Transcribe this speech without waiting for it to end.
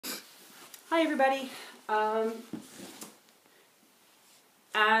Hi everybody.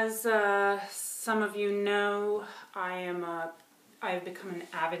 As some of you know, I've become an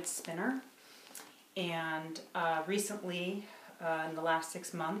avid spinner, and recently, in the last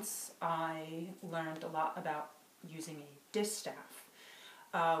 6 months, I learned a lot about using a distaff,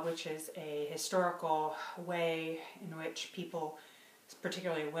 which is a historical way in which people,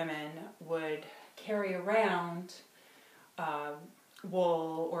 particularly women, would carry around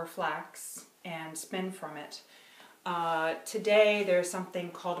wool or flax and spin from it. Today there's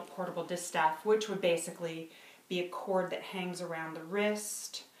something called a portable distaff, which would basically be a cord that hangs around the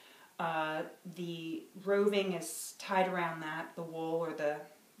wrist. The roving is tied around that, the wool or the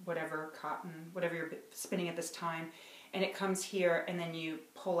whatever cotton, whatever you're spinning at this time, and it comes here and then you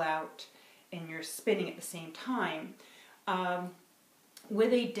pull out and you're spinning at the same time.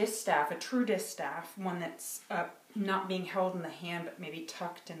 With a distaff, a true distaff, one that's not being held in the hand but maybe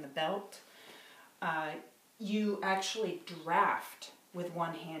tucked in the belt, you actually draft with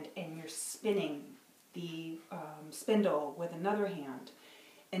one hand and you're spinning the spindle with another hand.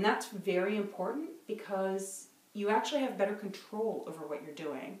 And that's very important because you actually have better control over what you're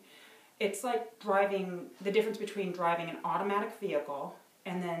doing. It's like driving, the difference between driving an automatic vehicle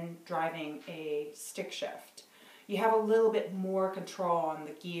and then driving a stick shift. You have a little bit more control on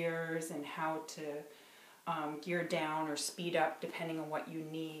the gears and how to gear down or speed up depending on what you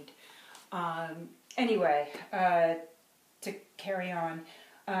need. Anyway, to carry on,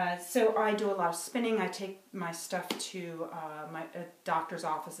 so I do a lot of spinning. I take my stuff to my doctor's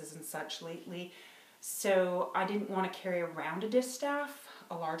offices and such lately, so I didn't want to carry around a distaff,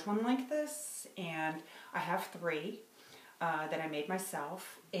 a large one like this, and I have 3 that I made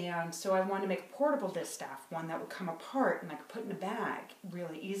myself, and so I wanted to make a portable distaff, one that would come apart and I could put in a bag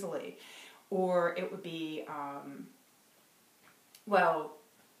really easily, or it would be, well,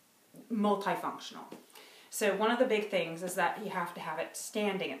 multifunctional. So one of the big things is that you have to have it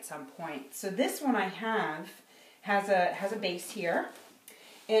standing at some point. So this one I have has a base here,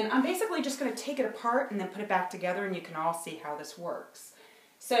 and I'm basically just going to take it apart and then put it back together, and you can all see how this works.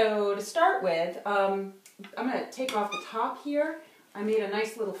 So to start with, I'm going to take off the top here. I made a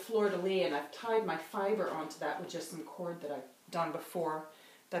nice little fleur-de-lis, and I've tied my fiber onto that with just some cord that I've done before.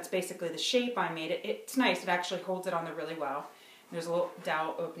 That's basically the shape I made it. It's nice. It actually holds it on there really well. There's a little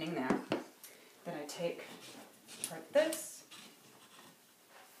dowel opening there. Then I take part this.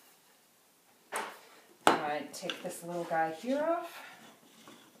 I take this little guy here off.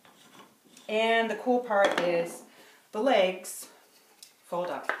 And the cool part is the legs fold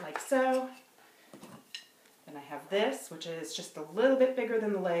up like so. Then I have this, which is just a little bit bigger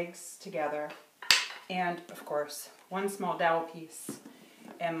than the legs together. And, of course, one small dowel piece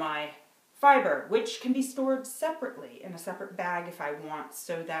and my fiber, which can be stored separately in a separate bag if I want,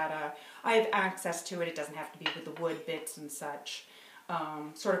 so that I have access to it. It doesn't have to be with the wood bits and such,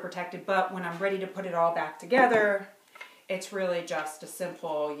 sort of protected. But when I'm ready to put it all back together, it's really just a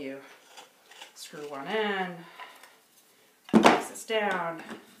simple, you screw one in, place this down,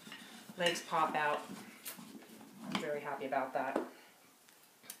 legs pop out. I'm very happy about that.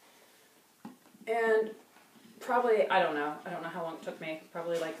 And probably, I don't know how long it took me,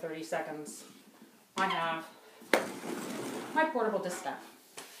 probably like 30 seconds. I have my portable distaff.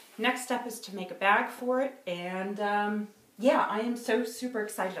 Next step is to make a bag for it, and yeah, I am so super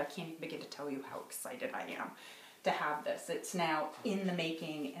excited. I can't even begin to tell you how excited I am to have this. It's now in the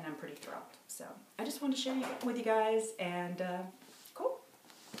making, and I'm pretty thrilled. So I just wanted to share it with you guys, and